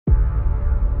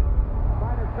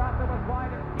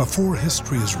Before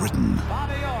history is written,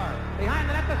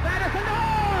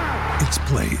 it's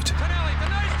played.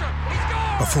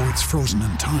 Before it's frozen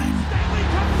in time,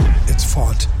 it's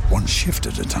fought one shift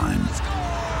at a time.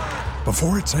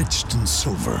 Before it's etched in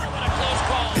silver,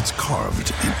 it's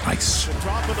carved in ice.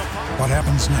 What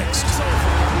happens next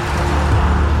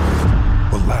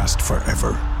will last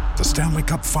forever. The Stanley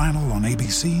Cup Final on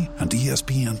ABC and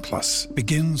ESPN Plus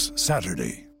begins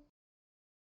Saturday.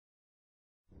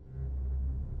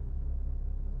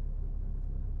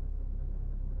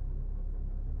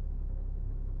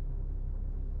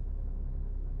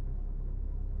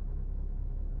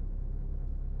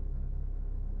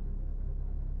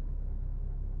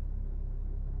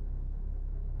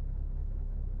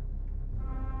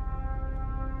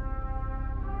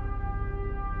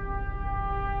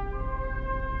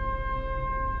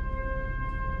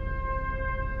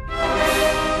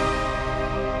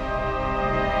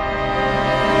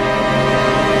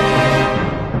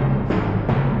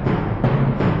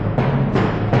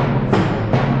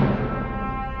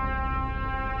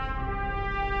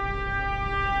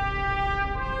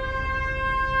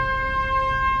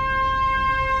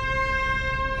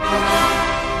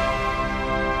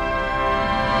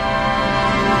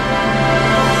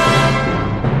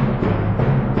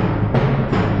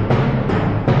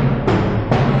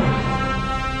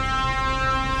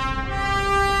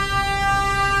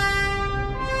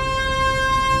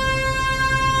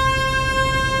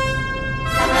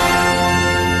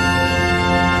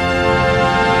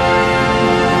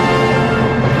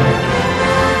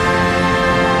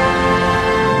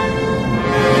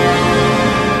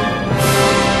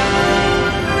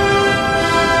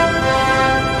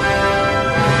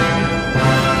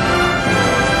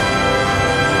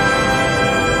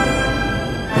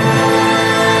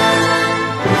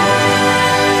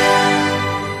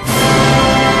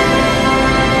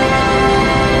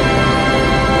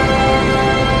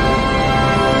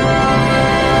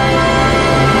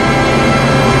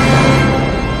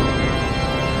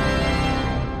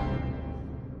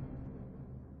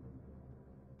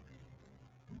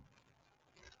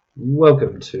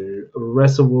 Welcome to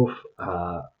WrestleWolf.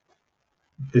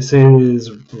 This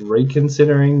is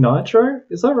Reconsidering Nitro.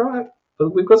 Is that right?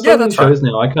 We've got so many shows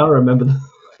now. I can't remember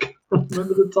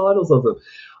the titles of them.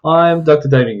 I'm Dr.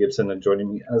 Damien Gibson, and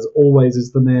joining me, as always,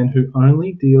 is the man who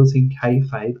only deals in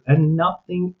kayfabe and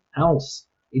nothing else.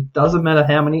 It doesn't matter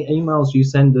how many emails you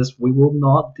send us, we will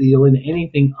not deal in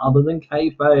anything other than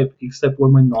kayfabe, except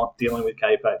when we're not dealing with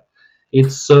kayfabe.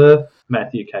 It's Sir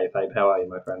Matthew Kayfabe. How are you,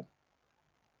 my friend?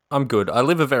 I'm good. I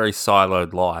live a very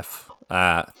siloed life,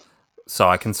 so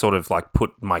I can sort of like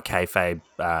put my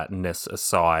kayfabe-ness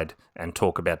aside and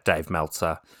talk about Dave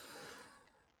Meltzer.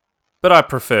 But I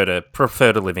prefer to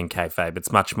live in kayfabe.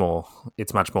 It's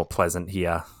much more pleasant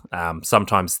here.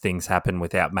 Sometimes things happen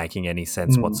without making any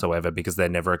sense whatsoever because they're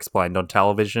never explained on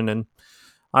television, and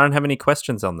I don't have any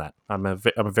questions on that. I'm a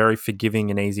very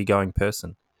forgiving and easygoing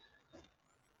person.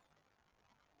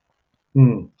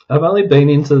 I've only been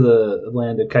into the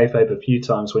land of kayfabe a few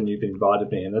times when you've invited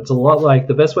me, and it's a lot like,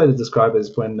 the best way to describe it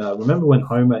is when, remember when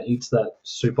Homer eats that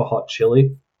super hot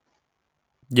chili?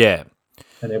 Yeah.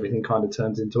 And everything kind of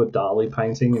turns into a Dali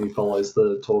painting and he follows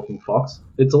the talking fox.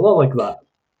 It's a lot like that.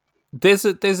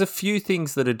 There's a few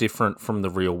things that are different from the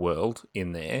real world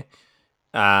in there.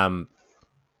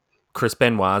 Chris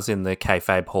Benoit's in the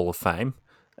Kayfabe Hall of Fame,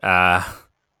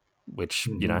 which,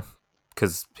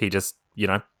 because he just,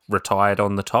 retired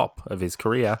on the top of his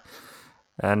career,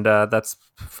 and that's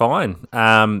fine.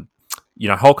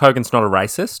 Hulk Hogan's not a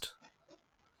racist.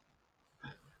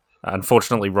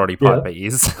 Unfortunately, Roddy Piper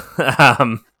is.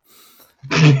 That's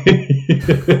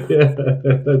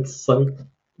so.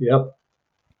 Yep.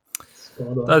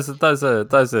 Those are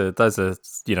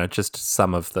just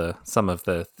some of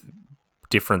the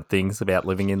different things about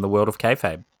living in the world of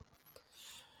kayfabe.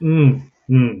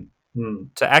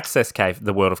 To access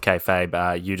the world of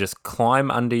kayfabe, you just climb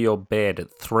under your bed at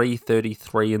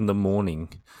 3:33 in the morning,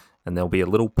 and there'll be a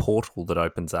little portal that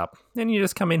opens up, and you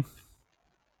just come in.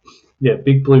 Yeah,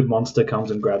 big blue monster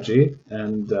comes and grabs you,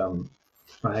 and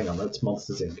hang on, that's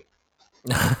Monsters Inc.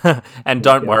 And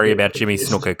don't worry about Jimmy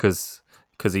Snooker, because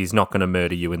he's not going to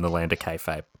murder you in the land of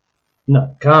kayfabe.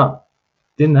 No, can't.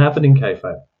 Didn't happen in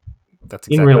kayfabe. That's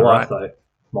exactly in real right. life, though,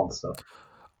 monster.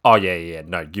 Oh, yeah.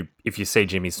 No, if you see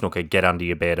Jimmy Snooker, get under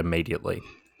your bed immediately.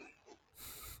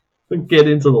 Get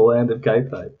into the land of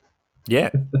kayfabe. Yeah.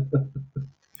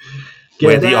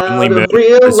 Get the out only of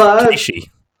real life Kishi.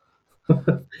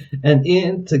 and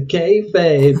into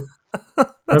kayfabe.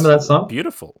 Remember that song?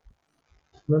 Beautiful.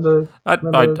 Remember?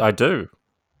 I do.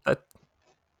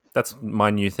 That's my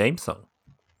new theme song.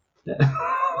 Yeah.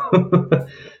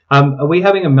 Are we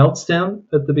having a meltdown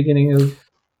at the beginning of...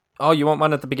 Oh, you want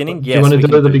one at the beginning? Do Yes, you want to we do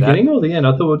can it at the do that. beginning or the end?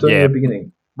 I thought we were doing it at the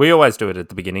beginning. We always do it at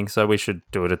the beginning, so we should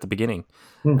do it at the beginning.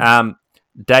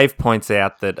 Dave points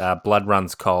out that Blood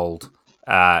Runs Cold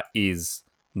is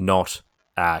not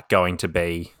going to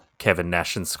be Kevin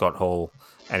Nash and Scott Hall,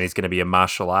 and he's going to be a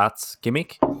martial arts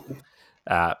gimmick.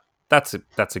 That's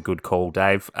a good call,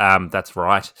 Dave. That's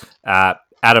right.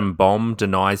 Adam Bomb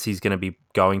denies he's going to be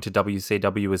going to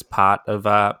WCW as part of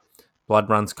Blood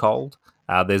Runs Cold.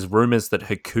 There's rumours that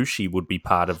Hakushi would be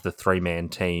part of the 3-man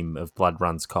team of Blood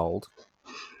Runs Cold.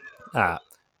 But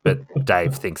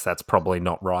Dave thinks that's probably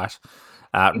not right.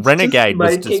 Renegade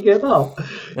was making it up.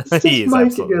 He is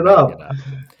absolutely making it up.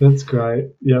 That's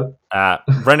great. Yep.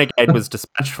 Renegade was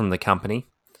dispatched from the company.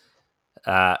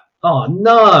 Oh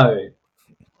no!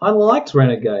 I liked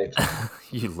Renegade.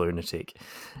 You lunatic.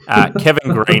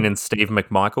 Kevin Green and Steve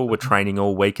McMichael were training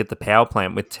all week at the power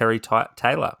plant with Terry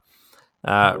Taylor.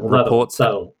 Reports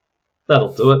that'll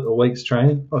do it. A week's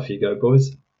training. Off you go,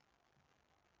 boys.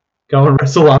 Go and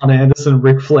wrestle Arn Anderson and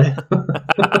Ric Flair.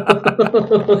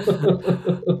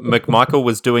 McMichael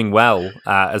was doing well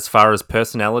as far as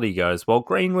personality goes, while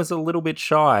Green was a little bit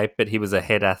shy, but he was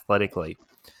ahead athletically.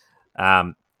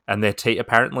 And they're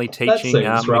apparently teaching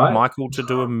McMichael to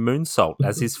do a moonsault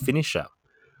as his finisher.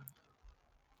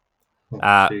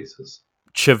 Jesus.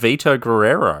 Chavito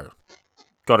Guerrero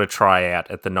got a tryout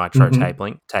at the Nitro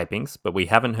tapings, but we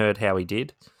haven't heard how he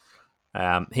did.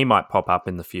 He might pop up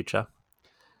in the future.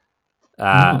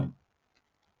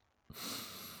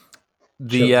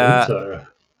 This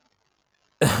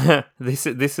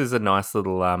is a nice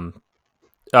little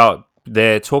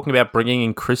they're talking about bringing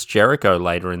in Chris Jericho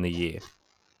later in the year.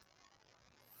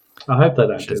 I hope they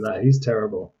don't do that. He's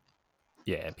terrible.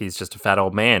 Yeah, he's just a fat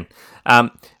old man.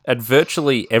 At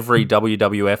virtually every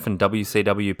WWF and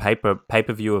WCW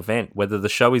pay-per-view event, whether the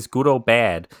show is good or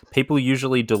bad, people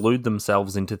usually delude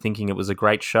themselves into thinking it was a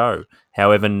great show.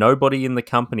 However, nobody in the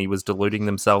company was deluding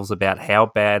themselves about how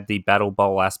bad the Battle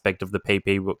Bowl aspect of the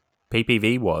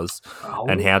PPV was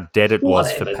and how dead it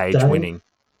was for Paige winning.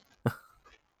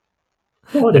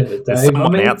 Whatever, Dave. There's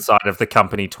someone outside of the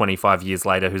company 25 years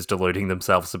later who's deluding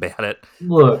themselves about it.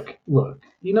 Look.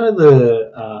 You know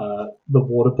the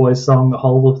Waterboy song, "The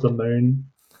Whole of the Moon."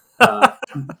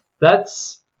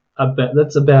 That's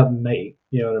about me.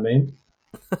 You know what I mean?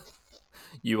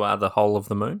 You are the whole of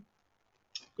the moon.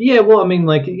 Yeah, well, I mean,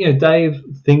 Dave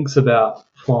thinks about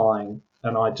flying,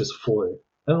 and I just flew,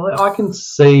 and I can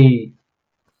see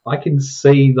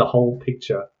the whole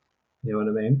picture. You know what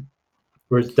I mean?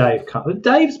 Whereas Dave can't.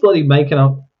 Dave's bloody making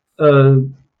up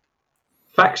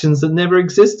factions that never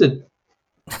existed.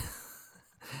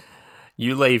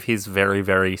 You leave his very,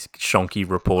 very shonky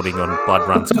reporting on Blood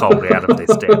Runs Cold out of this,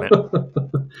 damn it.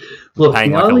 Look,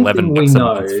 paying like $11 a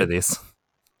month for this.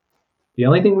 The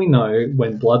only thing we know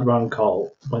when Bloods run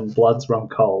cold,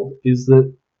 is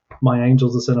that my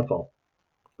angel's a centerfold.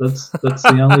 That's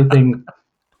the only thing.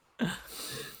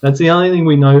 That's the only thing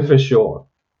we know for sure.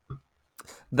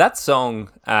 That song,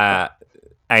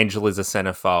 "Angel is a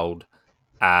Centerfold,"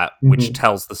 which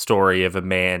tells the story of a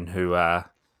man who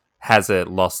has a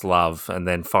lost love and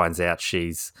then finds out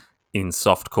she's in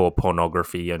softcore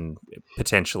pornography and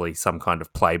potentially some kind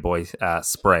of Playboy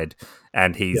spread,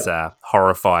 and he's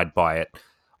horrified by it.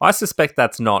 I suspect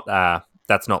that's not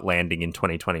landing in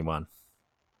 2021.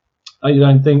 Oh, you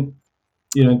don't think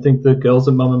the girls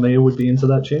at Mamma Mia would be into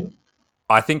that tune?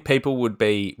 I think people would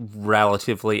be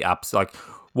relatively upset. Like,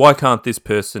 why can't this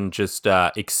person just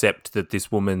accept that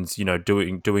this woman's,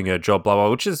 doing her job, blah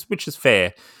blah, which is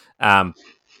fair.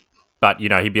 But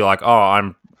he'd be like,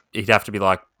 he'd have to be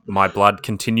like, my blood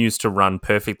continues to run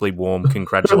perfectly warm.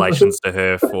 Congratulations to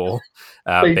her for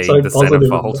being the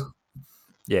centerfold.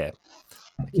 Yeah,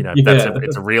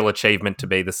 it's a real achievement to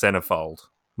be the centerfold.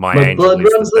 My angel blood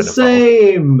is runs the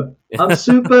same. I'm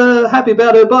super happy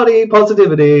about her body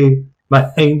positivity. My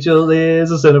angel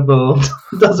is a centerfold.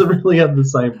 Doesn't really have the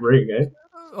same ring, eh?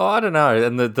 Oh, I don't know.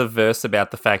 And the verse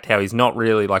about the fact how he's not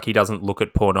really, he doesn't look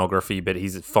at pornography, but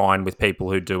he's fine with people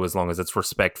who do as long as it's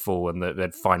respectful and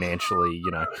that financially,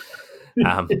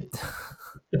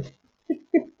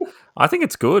 I think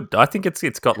it's good. I think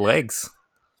it's got legs.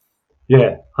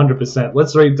 Yeah, 100%.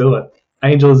 Let's redo it.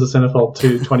 Angel is a centerfold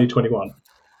to 2021.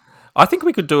 I think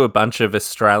we could do a bunch of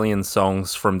Australian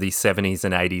songs from the 70s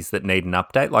and 80s that need an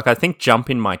update. I think Jump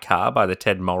in My Car by the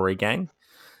Ted Mulry Gang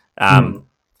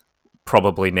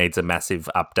probably needs a massive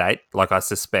update. I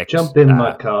suspect... Jump in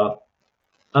my car.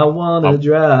 I want to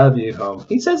drive you home.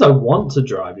 He says, I want to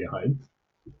drive you home.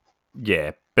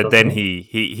 Yeah, but then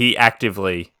he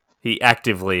actively He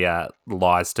actively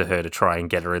lies to her to try and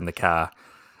get her in the car.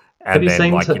 And have you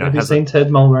then, seen Ted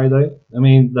Mulray though? I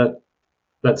mean,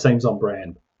 that seems on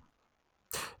brand.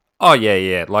 Oh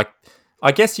yeah. Like,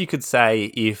 I guess you could say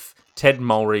if Ted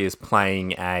Mulray is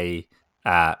playing a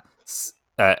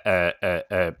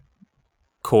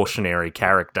cautionary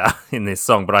character in this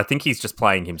song, but I think he's just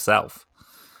playing himself.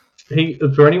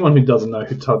 For anyone who doesn't know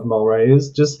who Todd Mulray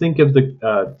is, just think of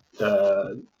the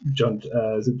John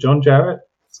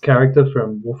Jarrett's character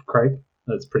from Wolf Creek.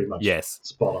 That's pretty much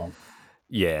spot on.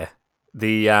 Yeah,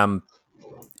 he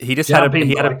just Jump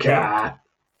had a car.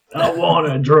 I want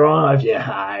to drive you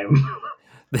home.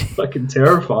 Fucking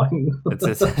terrifying.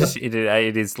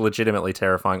 It is legitimately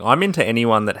terrifying. I'm into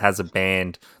anyone that has a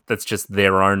band that's just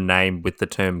their own name with the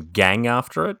term gang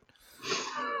after it.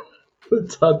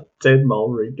 The Ted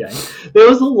Mulray gang. There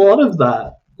was a lot of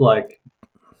that, like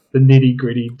the Nitty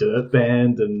Gritty Dirt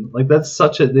Band, and like that's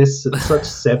such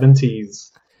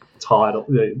 70s title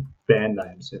band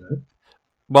names, you know.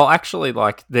 Well, actually,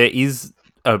 like there is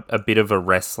a bit of a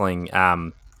wrestling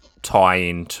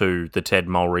tie-in to the Ted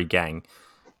Mulray gang,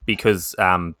 because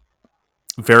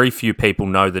very few people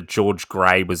know that George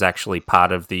Gray was actually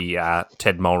part of the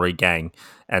Ted Mulray gang,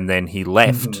 and then he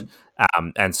left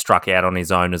and struck out on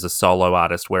his own as a solo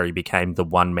artist, where he became the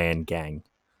one-man gang.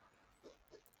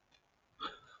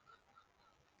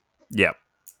 Yep.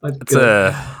 I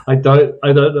don't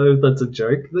know if that's a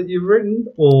joke that you've written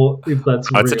or if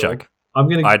that's real. It's a joke. I'm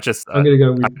gonna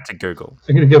go with to Google.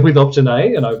 I'm gonna go with option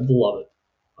A, and I love it.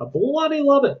 I bloody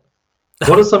love it.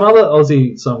 What are some other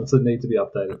Aussie songs that need to be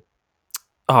updated?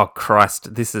 Oh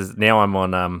Christ! This is now I'm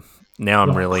on. Now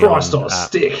I'm really Christ on a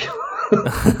stick.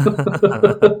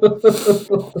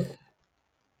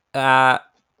 I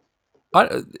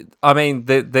mean,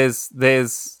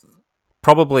 there's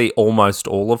probably almost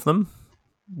all of them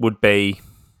would be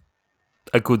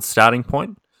a good starting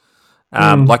point.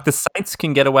 Like the Saints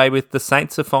can get away with. The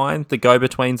Saints are fine. The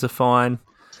Go-Betweens are fine.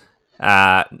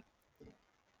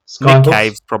 Nick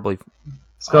Cave's probably.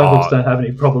 Skyhooks don't have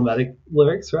any problematic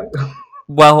lyrics, right?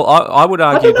 Well, I would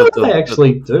argue I don't know if they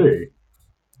actually do.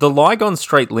 The Lygon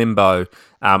Street Limbo,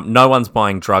 no one's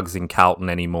buying drugs in Carlton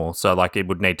anymore, so like it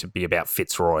would need to be about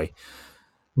Fitzroy.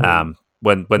 When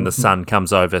the sun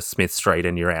comes over Smith Street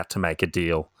and you're out to make a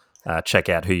deal, check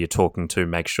out who you're talking to,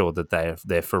 make sure that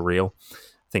they're for real. I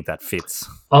think that fits.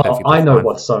 I know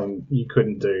what song you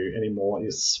couldn't do anymore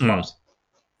is Smut.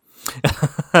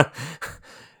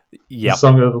 Yep. A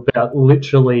song about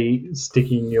literally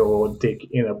sticking your dick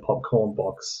in a popcorn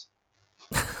box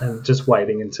and just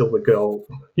waiting until the girl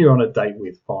you're on a date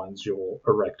with finds your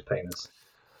erect penis.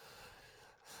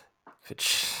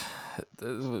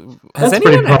 That's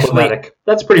pretty problematic.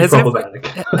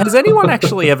 Has anyone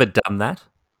actually ever done that?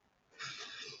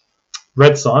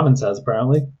 Red Simons has,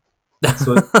 apparently. That's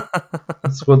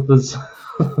what there's.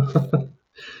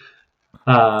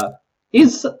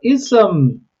 Is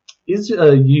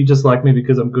You Just Like Me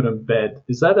Because I'm Good in Bed?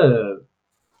 Is that a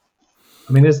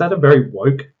very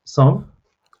woke song?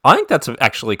 I think that's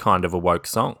actually kind of a woke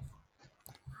song.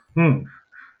 You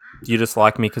just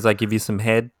like me because I give you some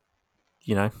head.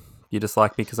 You know, you just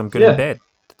like me because I'm good in bed.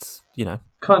 It's,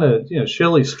 kind of,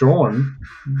 Shirley Strawn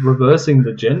reversing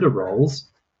the gender roles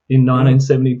in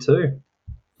 1972.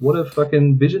 What a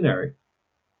fucking visionary.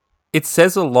 It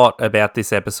says a lot about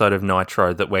this episode of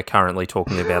Nitro that we're currently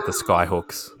talking about the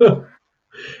Skyhooks.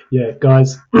 Yeah,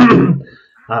 guys,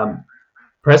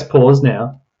 press pause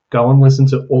now. Go and listen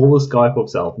to all the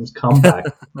Skyhooks albums. Come back.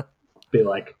 be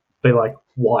like,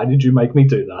 why did you make me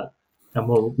do that? And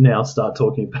we'll now start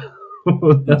talking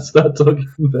about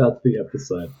the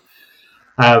episode.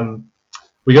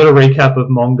 We got a recap of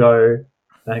Mongo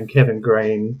and Kevin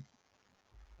Green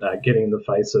getting in the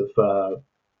face of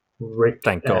Rick.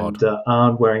 Thank God. And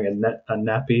Arn wearing a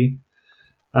nappy.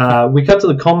 We cut to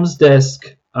the comms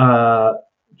desk. Do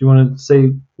you want to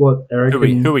see what Eric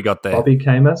who we got there? Bobby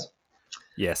came as?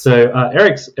 Yes. So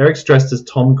Eric's dressed as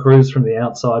Tom Cruise from The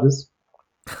Outsiders.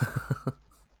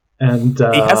 And he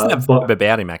has that vibe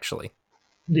about him, actually.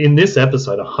 In this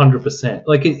episode, 100%.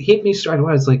 Like, it hit me straight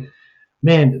away. It's like,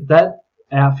 man, that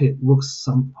outfit looks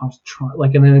I was trying,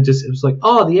 like, and then it was like,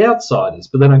 oh, The Outsiders.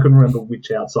 But then I couldn't remember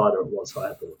which outsider it was, so I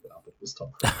had to look it up. It was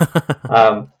Tom.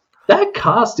 That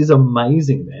cast is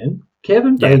amazing, man.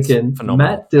 Kevin Bacon,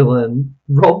 Matt Dillon,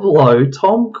 Rob Lowe,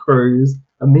 Tom Cruise,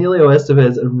 Emilio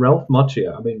Estevez, and Ralph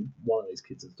Macchio. I mean, one of these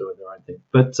kids is doing their own thing.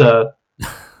 But,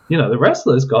 the rest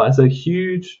of those guys are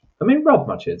huge. I mean, Ralph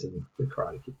Macchio's in the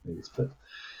Karate Kid movies, but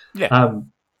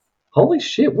holy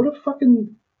shit, what a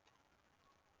fucking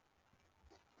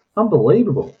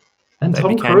unbelievable. And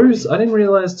Tom Cruise, I didn't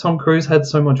realize Tom Cruise had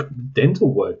so much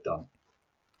dental work done.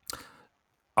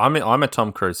 I'm a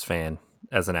Tom Cruise fan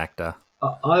as an actor.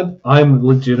 I'm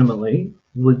legitimately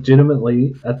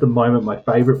at the moment, my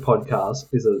favorite podcast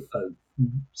is a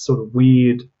sort of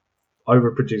weird,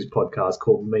 overproduced podcast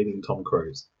called Meeting Tom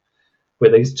Cruise,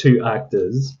 where these two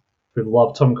actors who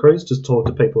love Tom Cruise just talk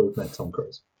to people who've met Tom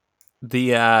Cruise.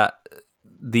 The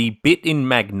bit in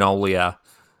Magnolia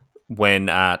when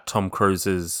Tom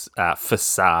Cruise's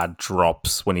facade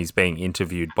drops when he's being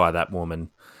interviewed by that woman.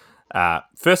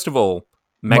 First of all,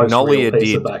 Magnolia most real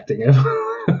piece of acting ever.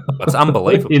 It's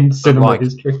unbelievable in cinema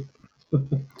history.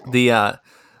 The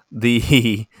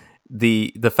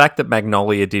fact that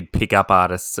Magnolia did pick up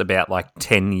artists about like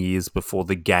 10 years before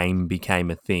the game became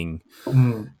a thing,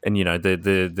 and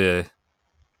the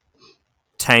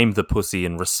tame the pussy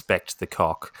and respect the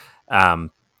cock.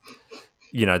 The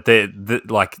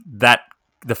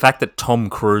fact that Tom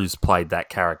Cruise played that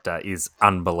character is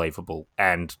unbelievable,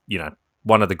 and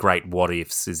one of the great what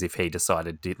ifs is if he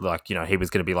decided he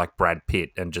was going to be like Brad Pitt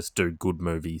and just do good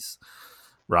movies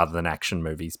rather than action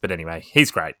movies. But anyway, he's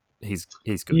great. He's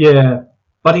good. Yeah,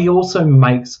 but he also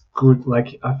makes good.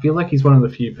 Like, I feel like he's one of the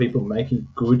few people making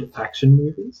good action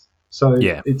movies. So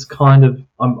yeah, it's kind of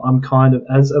I'm kind of,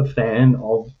 as a fan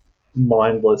of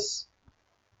mindless,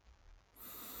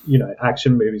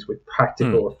 action movies with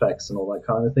practical effects and all that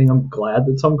kind of thing. I'm glad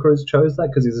that Tom Cruise chose that,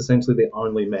 because he's essentially the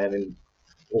only man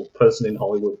or person in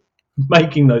Hollywood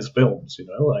making those films.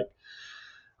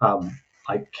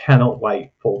 I cannot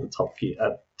wait for the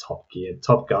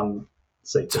Top Gun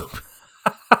sequel.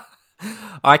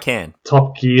 I can.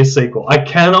 Top Gear sequel. I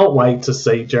cannot wait to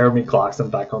see Jeremy Clarkson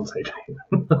back on TV.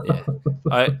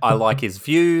 Yeah. I like his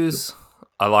views.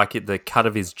 I like the cut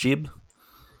of his jib.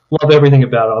 Love everything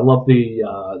about it. I love the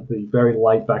very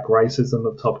laid back racism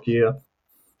of Top Gear.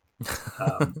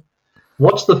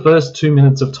 Watch the first 2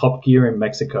 minutes of Top Gear in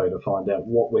Mexico to find out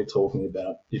what we're talking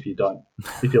about. If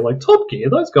you're like, Top Gear,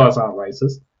 those guys aren't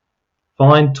racist.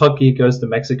 Fine, Top Gear goes to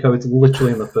Mexico. It's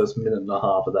literally in the first minute and a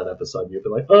half of that episode. You'll be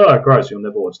like, oh, gross, you'll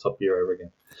never watch Top Gear ever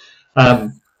again.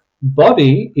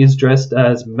 Bobby is dressed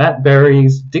as Matt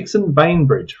Berry's Dixon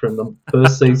Bainbridge from the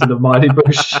first season of Mighty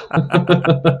Boosh.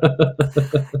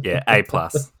 Yeah, A+.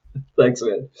 Thanks,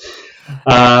 man.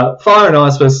 Fire and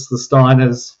Ice versus the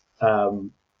Steiners.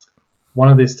 One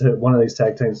of these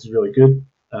tag teams is really good.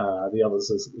 The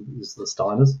others is the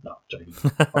Steiners. No, I'm joking.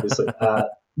 Obviously.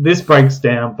 This breaks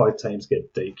down. Both teams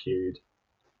get DQ'd.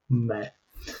 Meh.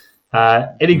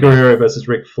 Eddie Guerrero versus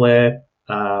Ric Flair.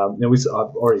 I've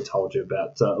already told you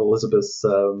about Elizabeth's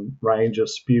range of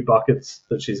spew buckets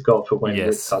that she's got for when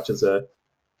Rick touches her.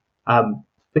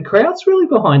 The crowd's really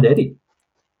behind Eddie.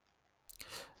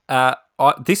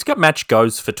 This match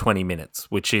goes for 20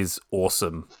 minutes, which is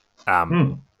awesome.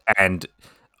 And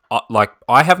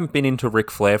I haven't been into Ric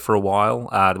Flair for a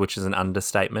while, which is an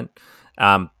understatement.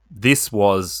 This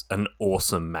was an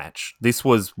awesome match. This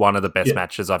was one of the best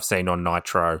matches I've seen on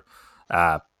Nitro.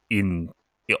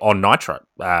 On Nitro,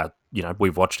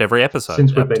 we've watched every episode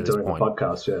since we've been doing the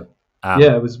podcast. It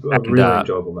was a really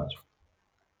enjoyable match,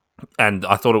 and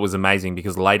I thought it was amazing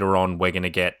because later on we're going to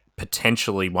get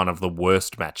potentially one of the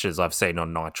worst matches I've seen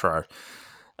on Nitro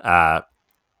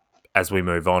as we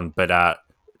move on. But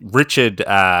Richard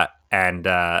and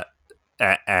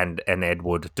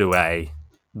Edward do a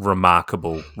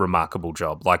remarkable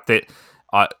job. Like that,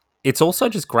 it's also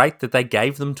just great that they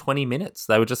gave them 20 minutes.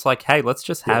 They were just like, hey, let's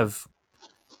just have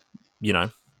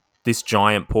this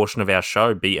giant portion of our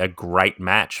show be a great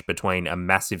match between a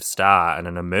massive star and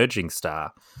an emerging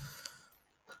star.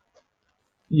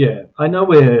 Yeah, I know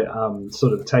we're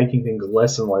sort of taking things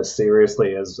less and less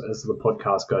seriously as the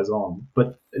podcast goes on,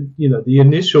 but the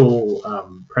initial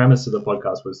premise of the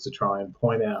podcast was to try and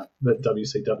point out that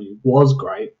WCW was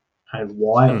great and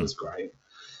why it was great.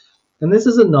 And this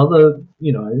is another,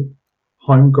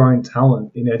 homegrown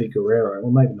talent in Eddie Guerrero,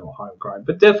 or maybe not homegrown,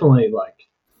 but definitely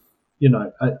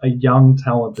a young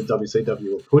talent that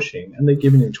WCW were pushing, and they're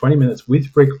giving him 20 minutes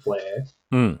with Ric Flair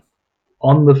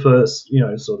on the first,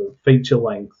 sort of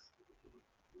feature-length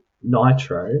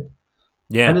Nitro.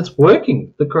 Yeah. And it's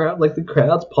working. The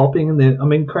crowd's popping,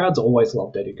 and crowds always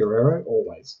loved Eddie Guerrero,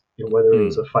 always. Whether he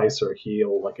was a face or a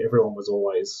heel, everyone was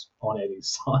always on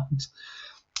Eddie's side.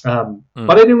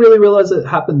 But I didn't really realize it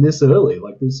happened this early.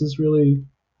 This was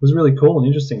really cool and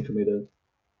interesting for me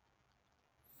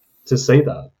to see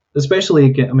that. Especially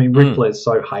again, Ric Flair's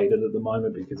so hated at the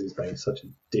moment because he's being such a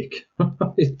dick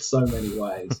in so many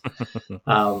ways.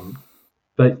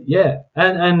 But yeah,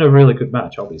 and a really good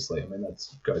match, obviously. That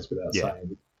goes without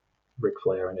saying. Ric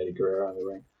Flair and Eddie Guerrero in the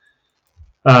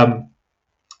ring.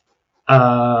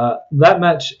 That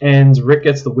match ends. Rick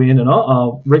gets the win,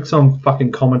 and Rick's on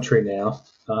fucking commentary now.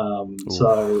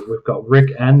 So we've got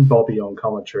Rick and Bobby on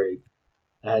commentary,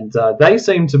 and they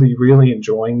seem to be really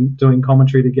enjoying doing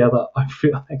commentary together. I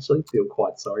actually feel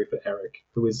quite sorry for Eric,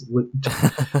 who is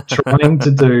trying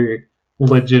to do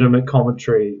legitimate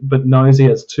commentary, but knows he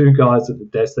has two guys at the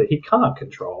desk that he can't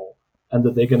control, and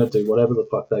that they're going to do whatever the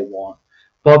fuck they want.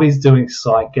 Bobby's doing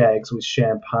sight gags with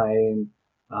champagne.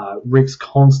 Rick's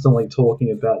constantly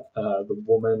talking about the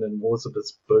woman and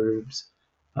Elizabeth's boobs.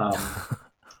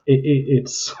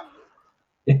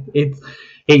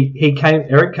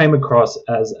 Eric came across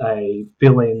as a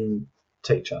fill-in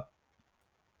teacher.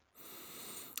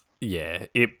 Yeah,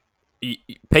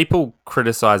 people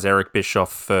criticize Eric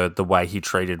Bischoff for the way he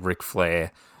treated Ric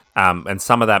Flair, and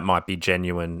some of that might be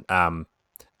genuine. And,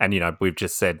 we've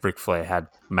just said Ric Flair had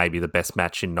maybe the best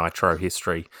match in Nitro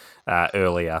history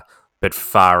earlier, but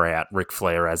far out, Ric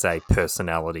Flair as a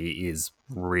personality is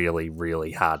really,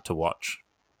 really hard to watch.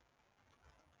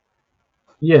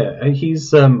 Yeah, he's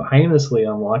heinously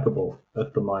unlikable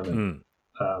at the moment.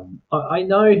 I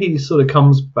know he sort of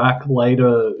comes back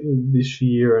later this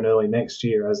year and early next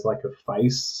year as like a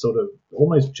face, sort of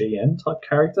almost GM type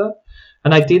character,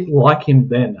 and I did like him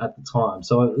then at the time.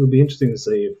 So it would be interesting to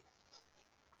see if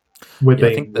we're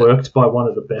being worked by one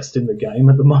of the best in the game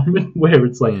at the moment, where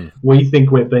it's like we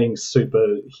think we're being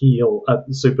super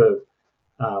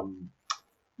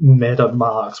meta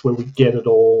marks where we get it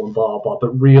all and blah blah, but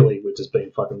really we're just being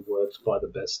fucking worked by the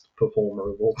best performer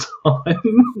of all time.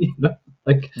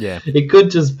 It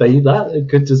could just be that. It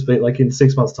could just be like in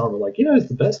 6 months' time we're like, who's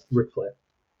the best? Ric Flair.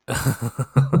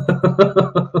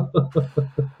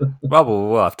 Well,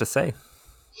 we'll have to see.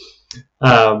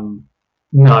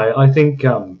 No, I think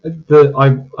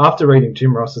after reading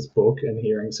Jim Ross's book and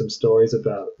hearing some stories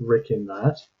about Rick in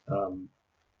that,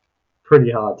 pretty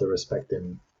hard to respect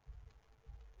him.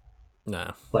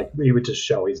 No. Like, he would just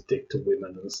show his dick to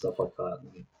women and stuff like that.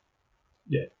 And,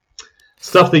 yeah.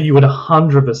 Stuff that you would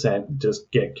 100% just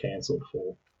get cancelled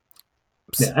for.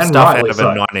 Yeah, and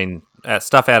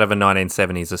stuff out of a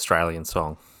 1970s Australian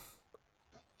song.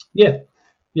 Yeah.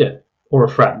 Yeah. Or a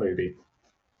frat movie.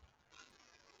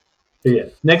 But yeah.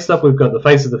 Next up, we've got the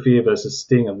Face of the Fear versus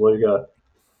Sting and Luger.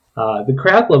 The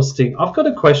crowd loves Sting. I've got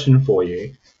a question for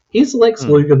you. Is Lex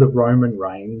Luger the Roman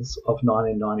Reigns of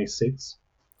 1996?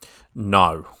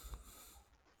 No.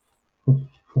 I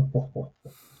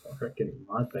reckon it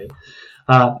might be.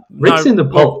 Rick's into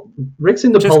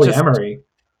polyamory.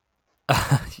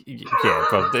 Yeah,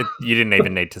 well, you didn't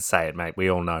even need to say it, mate. We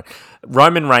all know.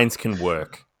 Roman Reigns can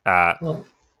work.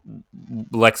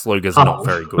 Lex Luger's not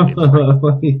very good.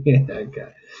 Yeah,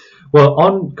 okay. Well,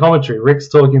 on commentary, Rick's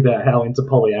talking about how into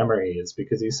polyamory he is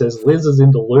because he says Liz is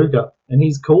into Luger and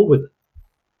he's cool with it.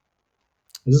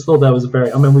 I just thought that was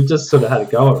we just sort of had a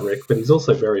go at Rick, but he's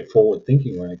also very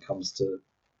forward-thinking when it comes to...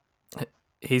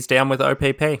 He's down with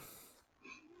OPP.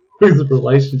 With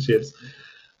relationships.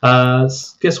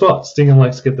 Guess what? Sting and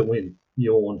Lex get the win.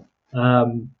 Yawn.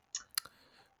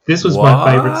 This was my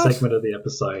favourite segment of the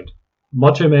episode.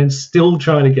 Macho Man still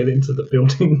trying to get into the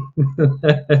building.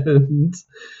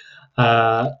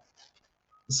 And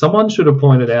someone should have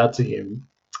pointed out to him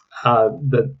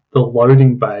that the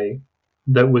loading bay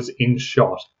that was in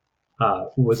shot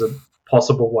was a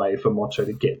possible way for Macho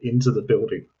to get into the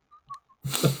building.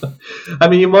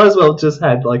 You might as well just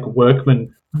had like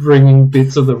workmen bringing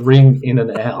bits of the ring in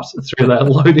and out through that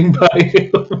loading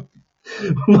bay.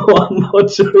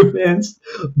 Macho Man's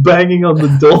banging on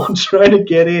the door trying to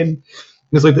get in.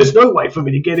 He's like, there's no way for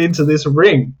me to get into this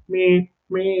ring. Me,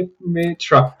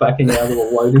 truck backing out of the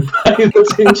loading bay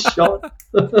that's in shot.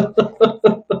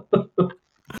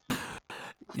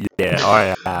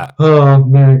 Yeah, oh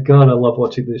man, God, I love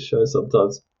watching this show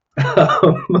sometimes.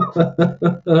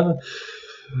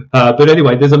 But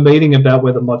anyway, there's a meeting about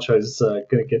whether Macho's going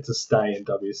to get to stay in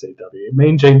WCW.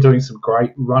 Mean Gene doing some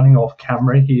great running off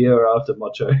camera here after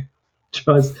Macho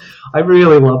tries. I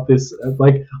really love this.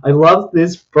 I love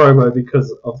this promo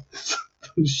because of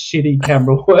shitty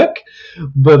camera work,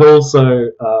 but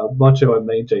also Macho and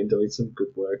Mean Gene doing some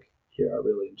good work here. I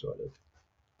really enjoyed it.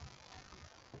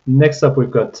 Next up,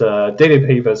 we've got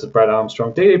DDP versus Brad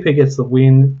Armstrong. DDP gets the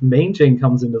win. Mean Gene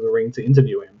comes into the ring to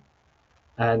interview him.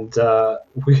 And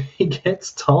he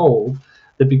gets told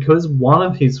that because one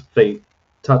of his feet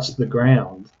touched the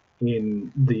ground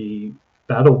in the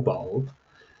Battle Bowl,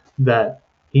 that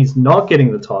he's not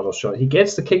getting the title shot. He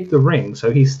gets to keep the ring, so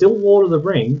he's still Lord of the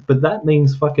Ring, but that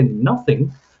means fucking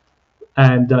nothing.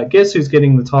 And guess who's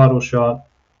getting the title shot?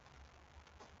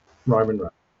 Roman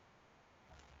Reigns.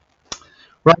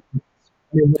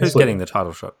 Who's getting the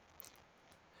title shot?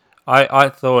 I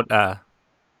thought,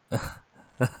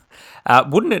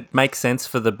 wouldn't it make sense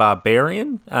for the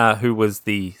Barbarian, who was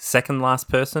the second last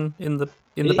person in the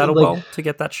Battle Bowl, to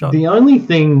get that shot? The only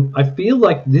thing, I feel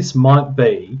like this might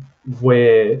be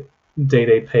where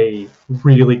DDP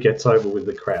really gets over with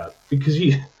the crowd, because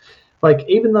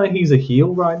even though he's a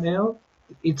heel right now,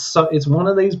 it's one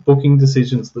of these booking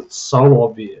decisions that's so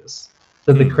obvious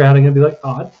that the crowd are going to be like,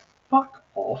 "Oh, fuck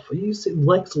off! Are you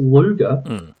Lex Luger?"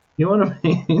 You know what I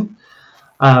mean?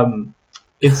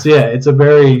 It's a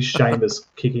very Sheamus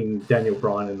kicking Daniel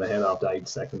Bryan in the head after 8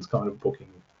 seconds kind of booking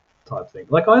type thing.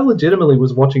 Like, I legitimately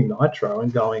was watching Nitro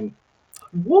and going,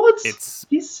 "What? Are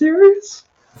you serious?"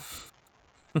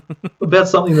 About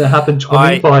something that happened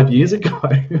 25 years ago.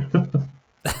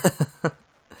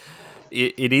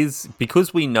 It is,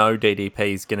 because we know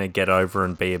DDP is going to get over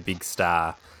and be a big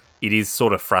star. It is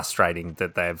sort of frustrating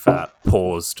that they've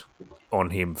paused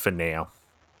on him for now.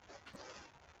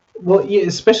 Well, yeah,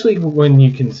 especially when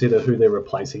you consider who they're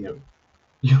replacing him.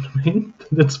 You know what I mean?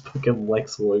 That's fucking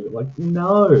Lex Luger. Like,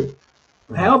 no.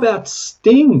 How about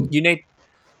Sting?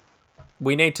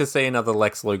 We need to see another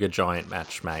Lex Luger Giant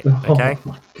match, mate. Okay?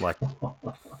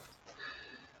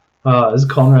 As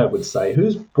Conrad would say,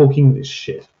 who's booking this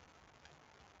shit?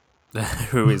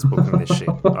 Who is booking this shit?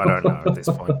 I don't know at this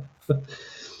point.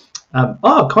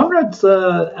 Conrad's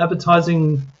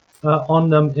advertising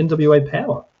on NWA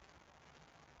Power.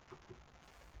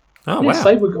 Oh, wow.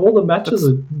 Save with, all the matches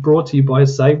are brought to you by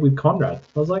Save with Conrad.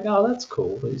 I was like, oh, that's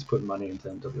cool that he's putting money into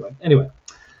NWA. Anyway,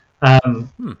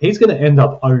 he's going to end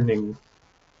up owning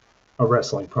a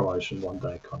wrestling promotion one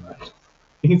day, Conrad.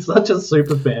 He's such a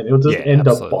super fan. He'll just end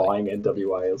up buying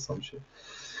NWA or some shit.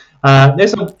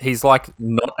 Next one. He's like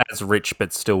not as rich,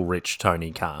 but still rich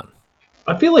Tony Khan.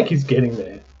 I feel like he's getting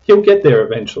there. He'll get there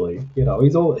eventually. You know,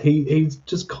 he's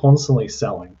just constantly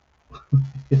selling.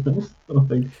 You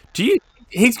know?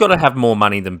 He's got to have more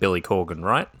money than Billy Corgan,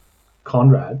 right?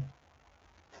 Conrad?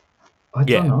 I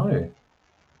don't know.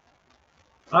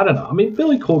 I mean,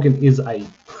 Billy Corgan is a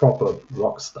proper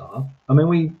rock star. I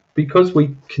mean, because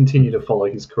we continue to follow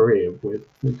his career, we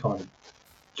kind of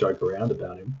joke around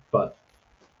about him. But,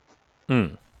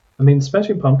 I mean,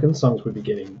 Smashing Pumpkins songs would be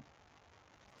getting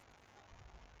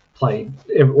played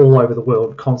all over the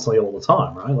world constantly all the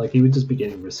time, right? Like, he would just be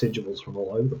getting residuals from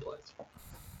all over the place.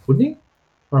 Wouldn't he?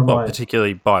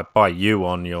 Particularly by you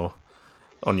on your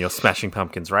Smashing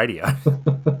Pumpkins radio.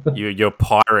 your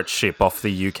pirate ship off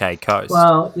the UK coast.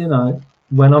 Well, you know,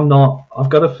 when I'm not, I've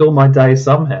got to fill my day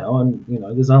somehow, and you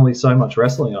know, there's only so much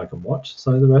wrestling I can watch.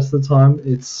 So the rest of the time,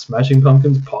 it's Smashing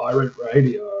Pumpkins pirate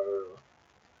radio.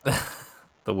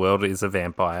 The world is a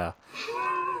vampire.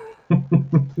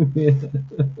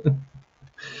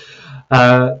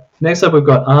 Next up, we've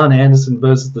got Arn Anderson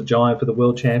versus the Giant for the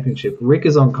World Championship. Rick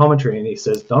is on commentary and he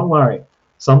says, "Don't worry,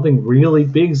 something really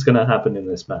big is going to happen in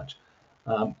this match."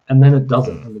 And then it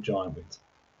doesn't, and the Giant wins.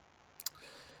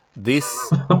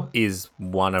 This is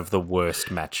one of the worst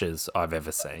matches I've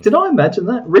ever seen. Did I imagine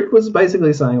that? Rick was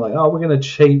basically saying, like, "Oh, we're going to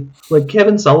cheat." Like,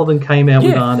 Kevin Sullivan came out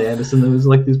with Arn Anderson. There was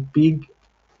like this big...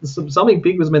 Something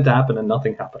big was meant to happen and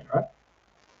nothing happened, right?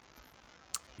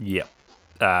 Yep.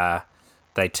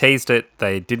 They teased it.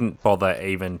 They didn't bother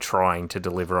even trying to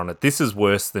deliver on it. This is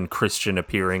worse than Christian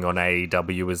appearing on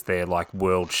AEW as their like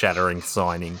world-shattering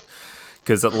signing.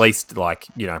 Because at least, like,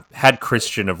 you know, had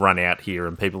Christian have run out here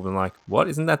and people been like, "What?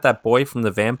 Isn't that boy from the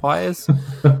Vampires?"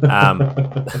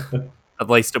 At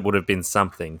least it would have been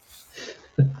something.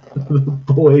 The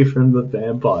boy from the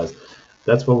Vampires.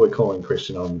 That's what we're calling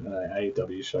Christian on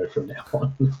AEW show from now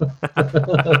on.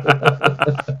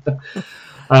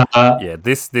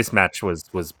 This match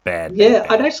was bad. Yeah,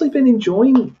 bad. I'd actually been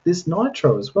enjoying this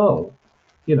Nitro as well.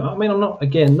 You know, I mean, I'm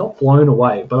not blown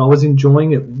away, but I was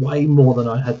enjoying it way more than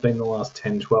I had been the last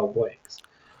 10, 12 weeks.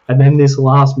 And then this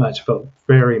last match felt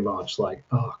very much like,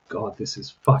 oh, God, this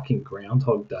is fucking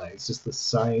Groundhog Day. It's just the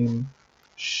same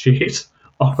shit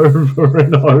over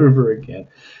and over again.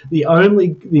 The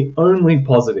only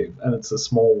positive, and it's a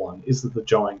small one, is that the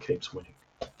Giant keeps winning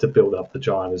to build up the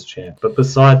Giant as champ. But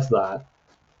besides that,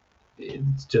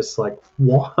 it's just like,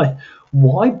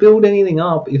 why build anything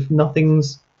up if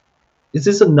nothing's... Is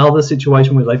this another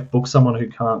situation where they've booked someone who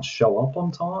can't show up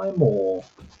on time, or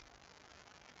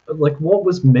like what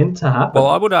was meant to happen?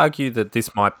 Well, I would argue that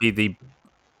this might be the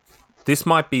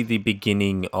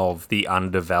beginning of the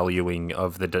undervaluing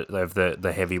of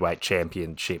the heavyweight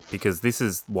championship, because this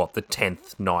is the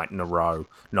 10th night in a row,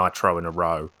 Nitro in a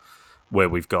row, where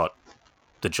we've got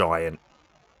the Giant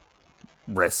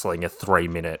wrestling a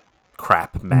 3-minute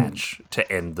crap match to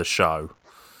end the show.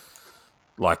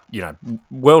 Like, you know,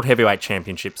 World Heavyweight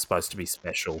Championship's supposed to be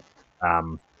special.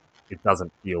 it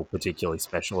doesn't feel particularly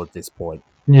special at this point.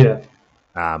 Yeah.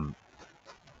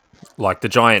 Like the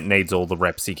Giant needs all the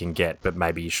reps he can get, but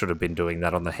maybe he should have been doing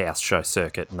that on the house show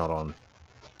circuit, not on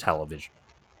television.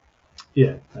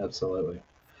 Yeah, absolutely.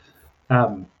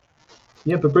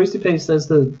 Yeah, but Brucey P says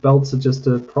the belts are just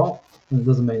a prop and it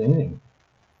doesn't mean anything.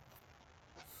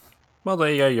 Well,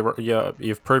 there you go.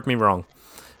 You've proved me wrong.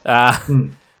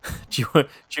 Do you want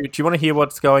to hear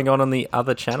what's going on the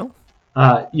other channel?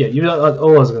 Yeah.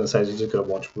 All I was going to say is you just got to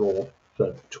watch Raw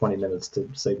for 20 minutes to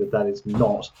see that is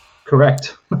not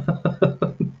correct.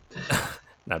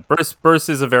 No, Bruce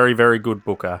is a very, very good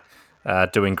booker,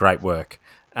 doing great work.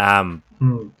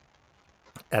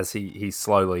 As he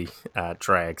slowly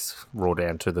drags Raw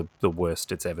down to the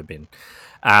worst it's ever been.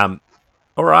 All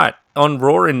right, on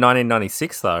Raw in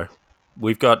 1996, though,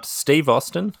 we've got Steve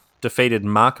Austin defeated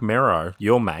Mark Merrow,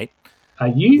 your mate. Are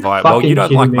you fucking well, you don't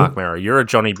kidding like me? Mark Merrow. You're a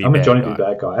Johnny B. I'm Bad a Johnny guy. B.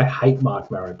 Bad guy. I hate Mark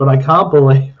Merrow, but I can't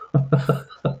believe...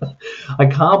 I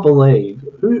can't believe...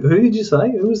 Who did you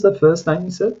say? Who was the first name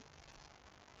you said?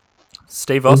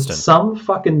 Steve Austin. Some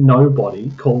fucking nobody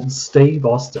called Steve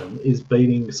Austin is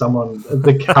beating someone of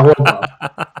the caliber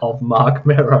of Mark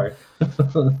Merrow.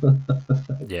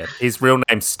 Yeah, his real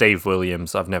name's Steve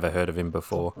Williams. I've never heard of him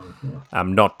before.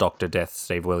 Not Dr. Death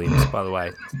Steve Williams, by the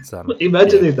way.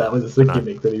 Imagine if that was the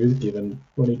gimmick that he was given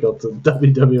when he got to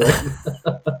WWE.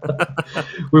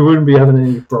 We wouldn't be having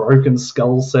any broken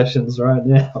skull sessions right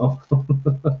now.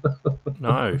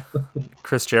 No,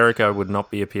 Chris Jericho would not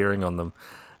be appearing on them.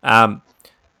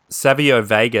 Savio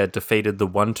Vega defeated the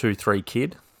 1-2-3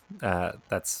 Kid.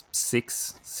 That's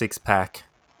six pack,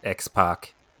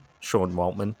 X-Pac, Sean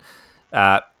Waltman.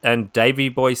 And Davey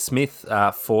Boy Smith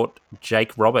fought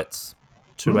Jake Roberts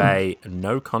to a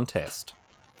no contest.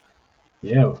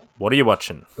 Yeah. What are you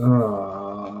watching?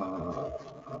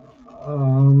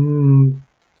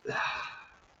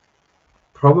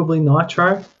 Probably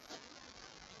Nitro.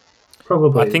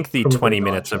 I think the 20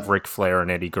 Nitro. minutes of Ric Flair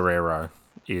and Eddie Guerrero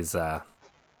is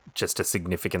just a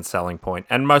significant selling point.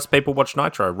 And most people watch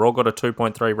Nitro. Raw got a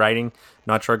 2.3 rating.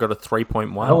 Nitro got a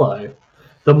 3.1. Hello.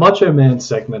 The Macho Man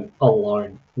segment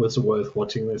alone was worth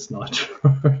watching this Nitro.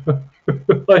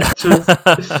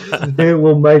 It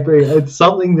will make me... It's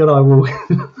something that I will...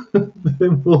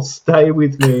 that will stay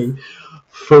with me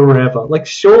forever. Like,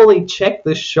 surely check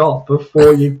the shot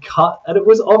before you cut. And it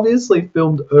was obviously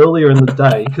filmed earlier in the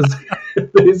day because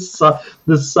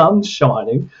the sun's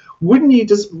shining. Wouldn't you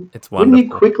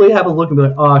quickly have a look and be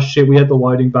like, oh shit, we had the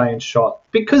loading bay and shot?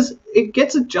 Because it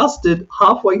gets adjusted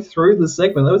halfway through the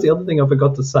segment. That was the other thing I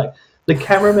forgot to say. The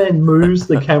cameraman moves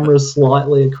the camera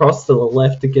slightly across to the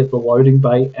left to get the loading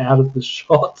bay out of the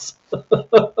shots.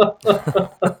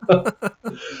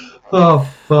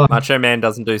 Oh, fuck. Macho Man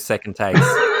doesn't do second takes.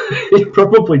 He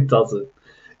probably doesn't.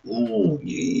 Ooh,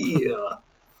 yeah.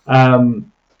 Well,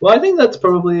 I think that's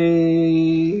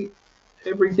probably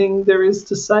everything there is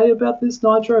to say about this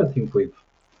Nitro. I think we've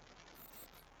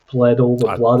bled all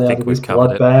the blood out of this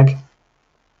blood bag.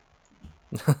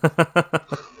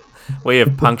 We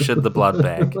have punctured the blood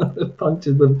bag.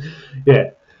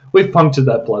 We've punctured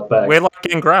that blood bag. We're like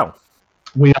Gangrel.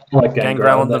 We are like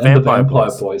Gangrel and the Vampire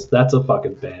Boys. That's a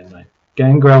fucking band name.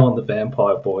 Gangrel and the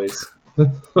Vampire Boys.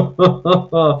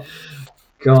 God,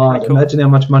 cool. Imagine how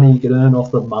much money you could earn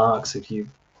off the marks if you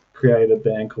create a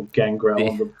band called Gangrel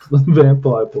and the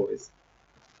Vampire Boys.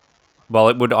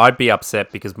 Well, I'd be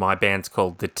upset because my band's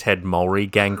called the Ted Mulry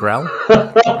Gangrel.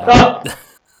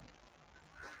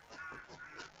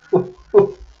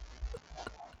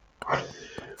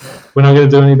 We're not going to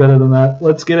do any better than that.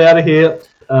 Let's get out of here.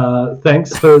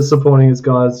 Thanks for supporting us,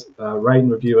 guys. Rate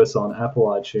and review us on Apple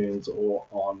iTunes or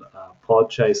on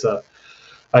Podchaser.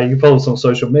 You can follow us on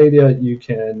social media. You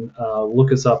can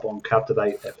look us up on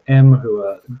Captivate FM, who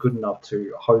are good enough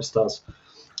to host us.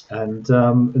 And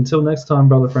until next time,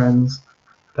 brother friends,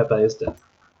 Pepe is dead.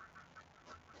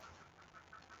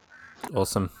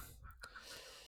 Awesome.